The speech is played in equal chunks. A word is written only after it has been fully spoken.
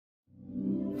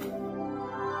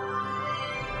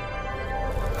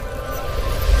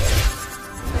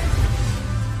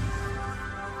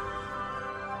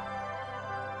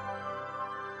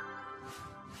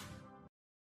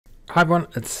Hi everyone,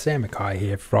 it's Sam Mackay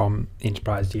here from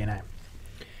Enterprise DNA.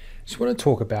 Just want to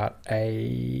talk about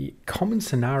a common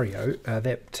scenario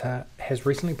that has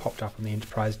recently popped up on the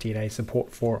Enterprise DNA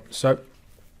support forum. So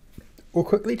we'll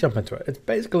quickly jump into it. It's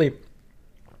basically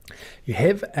you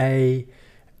have a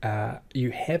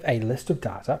list of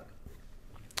data,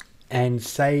 and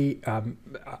say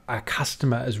a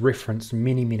customer is referenced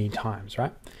many times,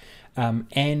 right?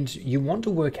 And you want to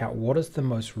work out what is the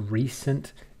most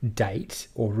recent date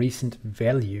or recent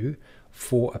value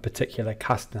for a particular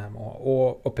customer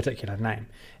or a particular name.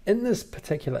 In this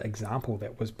particular example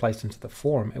that was placed into the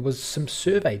forum, it was some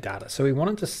survey data. So we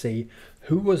wanted to see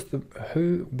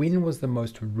when was the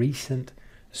most recent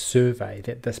survey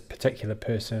that this particular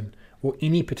person or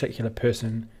any particular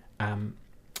person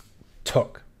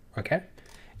took. Okay,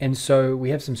 and so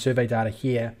we have some survey data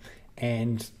here,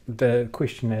 and the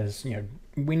question is,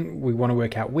 when we want to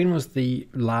work out when was the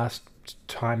last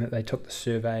time that they took the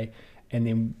survey, and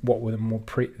then what were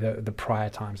the prior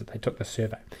times that they took the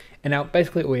survey. And now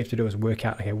basically all we have to do is work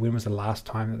out, okay, when was the last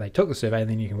time that they took the survey, and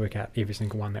then you can work out every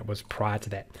single one that was prior to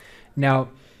that. Now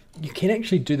you can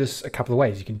actually do this a couple of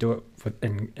ways. You can do it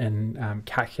in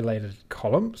calculated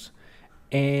columns,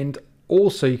 and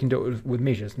also you can do it with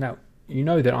measures. Now you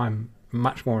know that I'm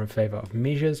much more in favor of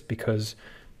measures because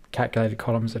calculated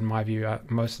columns, in my view, are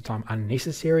most of the time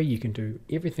unnecessary. You can do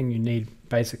everything you need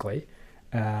basically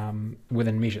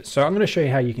within measures. So I'm going to show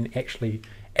you how you can actually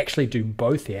do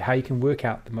both here, how you can work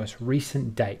out the most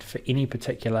recent date for any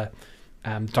particular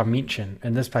dimension,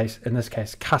 in this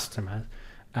case customer,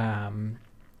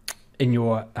 in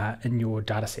your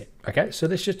data set. Okay, so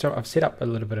let's just, I've set up a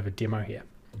little bit of a demo here.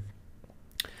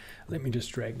 Let me just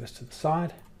drag this to the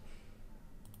side.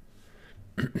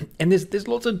 And there's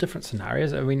lots of different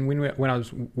scenarios. I mean, when I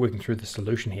was working through the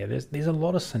solution here, there's a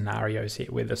lot of scenarios here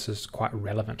where this is quite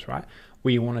relevant, right?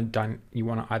 Where you want to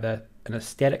either in a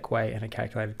static way in a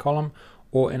calculated column,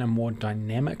 or in a more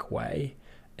dynamic way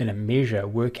in a measure,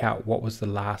 work out what was the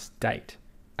last date,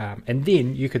 and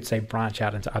then you could say branch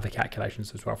out into other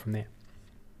calculations as well from there.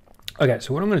 Okay,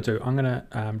 so what I'm going to do, I'm going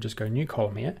to just go new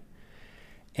column here,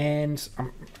 and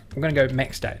I'm going to go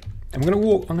max date. And I'm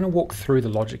going to walk through the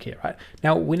logic here, right?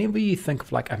 Now, whenever you think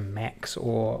of like a max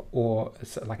or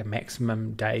like a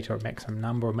maximum date or a maximum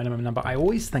number or minimum number, I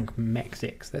always think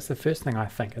MAXX. That's the first thing I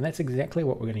think, and that's exactly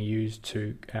what we're going to use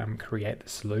to create the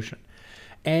solution.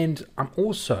 And I'm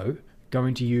also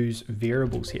going to use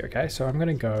variables here. Okay, so I'm going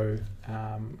to go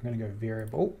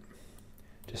variable.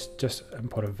 Just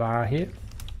input a var here.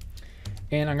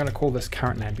 And I'm going to call this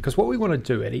current name, because what we want to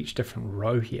do at each different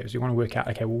row here is we want to work out,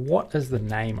 okay, well, what is the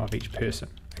name of each person,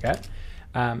 okay?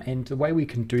 And the way we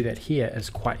can do that here is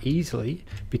quite easily,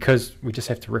 because we just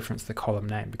have to reference the column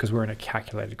name, because we're in a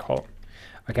calculated column,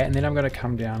 okay? And then I'm going to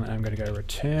come down and I'm going to go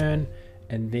return,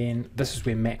 and then this is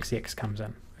where MAXX comes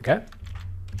in, okay?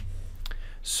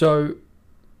 So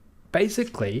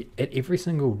basically at every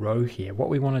single row here, what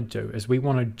we want to do is we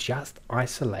want to just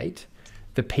isolate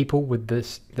the people with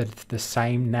the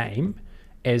same name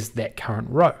as that current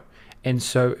row. And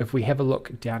so if we have a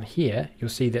look down here, you'll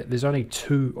see that there's only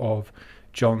 2 of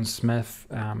John Smith,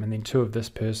 and then 2 of this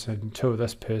person, 2 of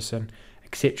this person,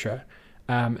 etc.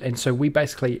 And so we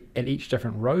basically at each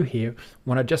different row here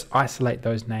want to just isolate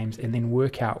those names and then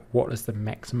work out what is the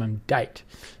maximum date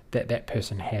that that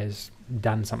person has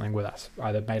done something with us,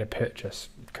 either made a purchase,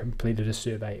 completed a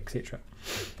survey, etc.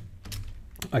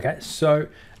 Okay, so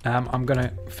I'm going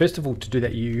to, first of all, to do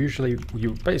that, you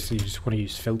basically just want to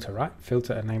use filter, right?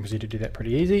 Filter enables you to do that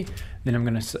pretty easy. Then I'm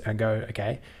going to go,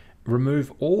 okay,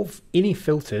 remove any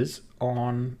filters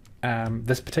on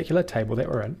this particular table that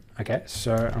we're in. Okay,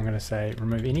 so I'm going to say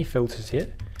remove any filters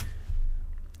here,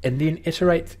 and then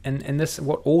iterate. And this,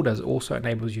 what all does, also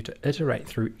enables you to iterate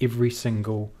through every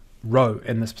single row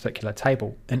in this particular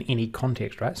table in any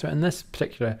context, right? So in this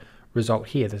particular result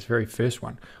here, this very first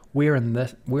one, we're in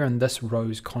this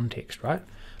row's context, right?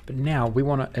 But now we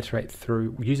want to iterate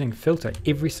through using filter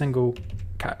every single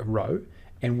row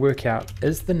and work out,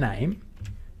 is the name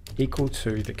equal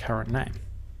to the current name,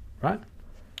 right?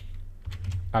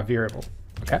 Our variable,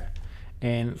 okay?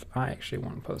 And I actually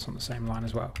want to put this on the same line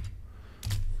as well.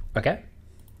 Okay,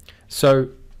 so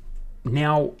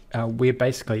now we're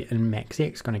basically in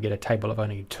MAXX going to get a table of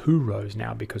only 2 rows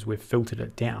now, because we've filtered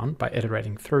it down by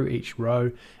iterating through each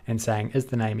row and saying, is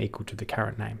the name equal to the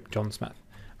current name, John Smith?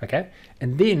 Okay,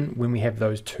 and then when we have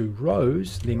those 2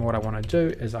 rows, then what I want to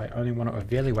do is I only want to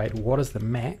evaluate what is the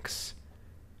max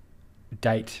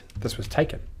date this was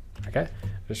taken. Okay,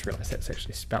 I just realized that's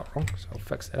actually spelled wrong, so I'll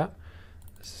fix that up.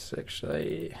 This is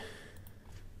actually...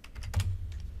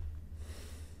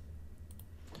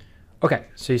 Okay,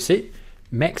 so you see,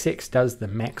 MAXX does the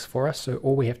max for us, so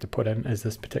all we have to put in is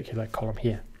this particular column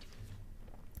here.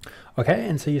 Okay,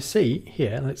 and so you see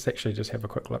here, let's actually just have a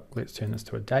quick look. Let's turn this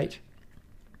to a date.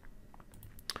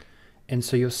 And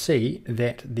so you'll see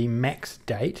that the max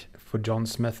date for John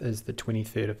Smith is the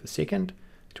 23rd of the 2nd,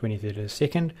 23rd of the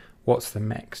 2nd. What's the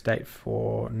max date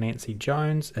for Nancy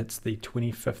Jones? It's the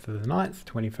 25th of the 9th,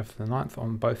 25th of the 9th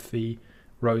on both the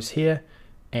rows here,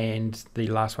 and the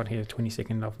last one here,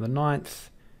 22nd of the 9th,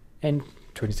 and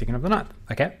 22nd of the 9th,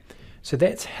 okay? So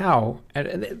that's how,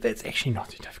 and that's actually not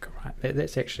too difficult, right?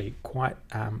 That's actually quite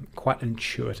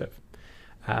intuitive.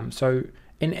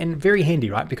 And very handy,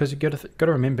 right? Because you've got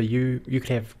to remember, you could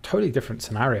have totally different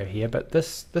scenario here, but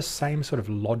this same sort of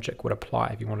logic would apply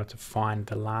if you wanted to find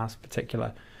the last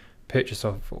particular purchase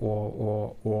of,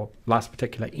 or last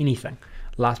particular anything,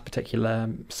 last particular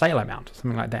sale amount,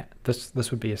 something like that.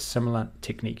 This would be a similar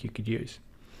technique you could use.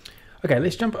 Okay,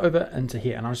 let's jump over into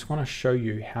here, and I just want to show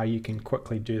you how you can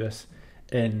quickly do this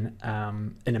in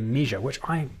a measure, which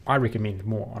I recommend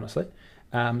more, honestly.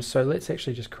 So let's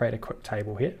actually just create a quick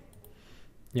table here.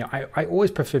 Yeah, I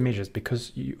always prefer measures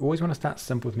because you always want to start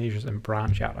simple with measures and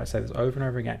branch out. I say this over and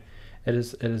over again. It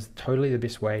is totally the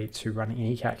best way to run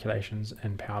any calculations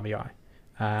in Power BI.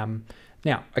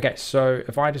 Now, okay, so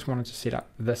if I just wanted to set up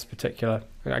this particular,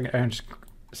 I'm going to just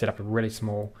set up a really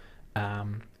small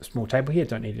table here.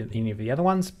 Don't need any of the other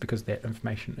ones because that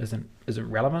information isn't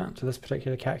relevant to this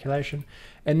particular calculation.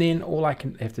 And then all I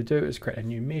can have to do is create a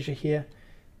new measure here,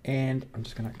 and I'm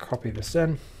just going to copy this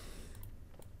in.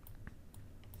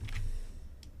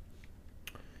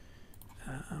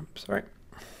 Sorry.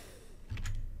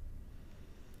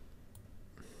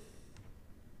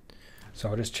 So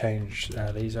I'll just change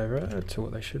these over to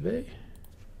what they should be.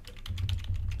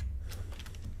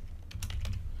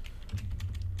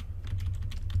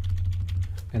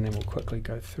 And then we'll quickly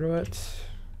go through it.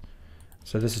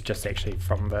 So this is just actually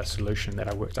from the solution that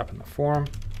I worked up in the forum.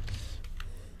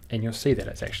 And you'll see that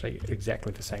it's actually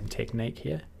exactly the same technique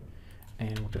here.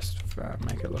 And we'll just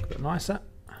make it look a bit nicer.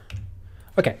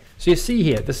 Okay, so you see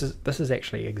here, this is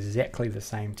actually exactly the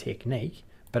same technique,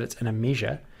 but it's in a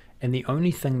measure. And the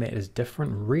only thing that is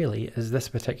different really is this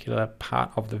particular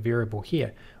part of the variable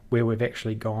here, where we've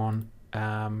actually gone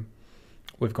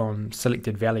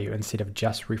selected value instead of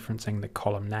just referencing the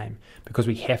column name, because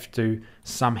we have to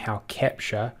somehow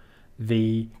capture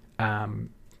the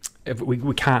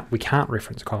we can't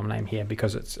reference column name here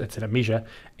because it's in a measure,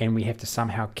 and we have to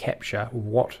somehow capture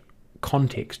what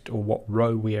context or what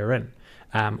row we are in,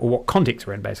 or what context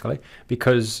we're in basically,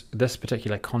 because this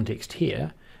particular context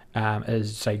here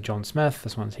is, say, John Smith,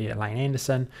 this one's here Elaine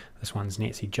Anderson, this one's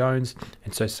Nancy Jones,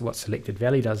 and so what selected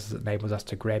value does is it enables us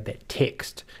to grab that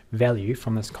text value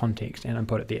from this context and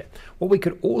input it there. What we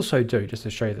could also do, just to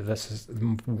show you that this is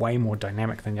way more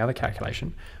dynamic than the other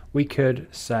calculation, we could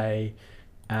say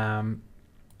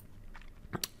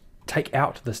take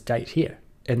out this date here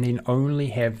and then only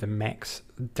have the max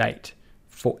date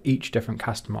for each different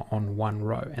customer on one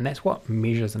row, and that's what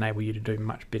measures enable you to do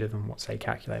much better than what, say,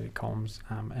 calculated columns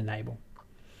enable.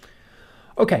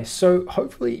 Okay, so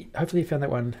hopefully you found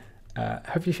that one.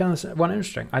 Hopefully you found this one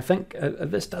interesting. I think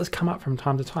this does come up from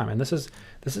time to time, and this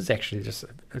is actually just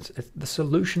the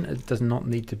solution. It does not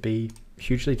need to be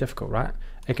hugely difficult, right?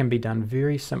 It can be done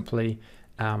very simply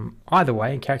either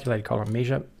way. Calculated column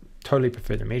measure. Totally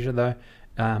prefer the measure though.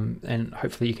 And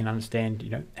hopefully you can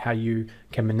understand, how you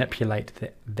can manipulate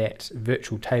that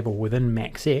virtual table within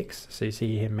MAXX. So you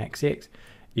see here MAXX,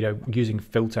 using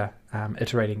filter,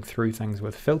 iterating through things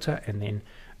with filter, and then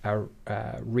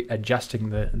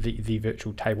adjusting the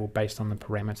virtual table based on the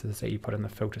parameters that you put in the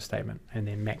filter statement, and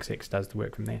then MAXX does the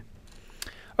work from there.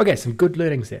 Okay, some good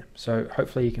learnings there. So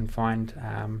hopefully you can find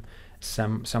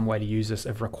some way to use this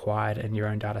if required in your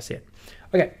own data set.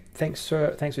 Okay, thanks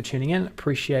for tuning in.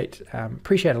 Appreciate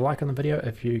a like on the video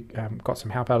if you got some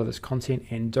help out of this content,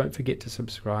 and don't forget to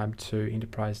subscribe to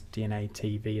Enterprise DNA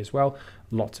TV as well.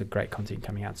 Lots of great content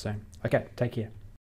coming out soon. Okay, take care.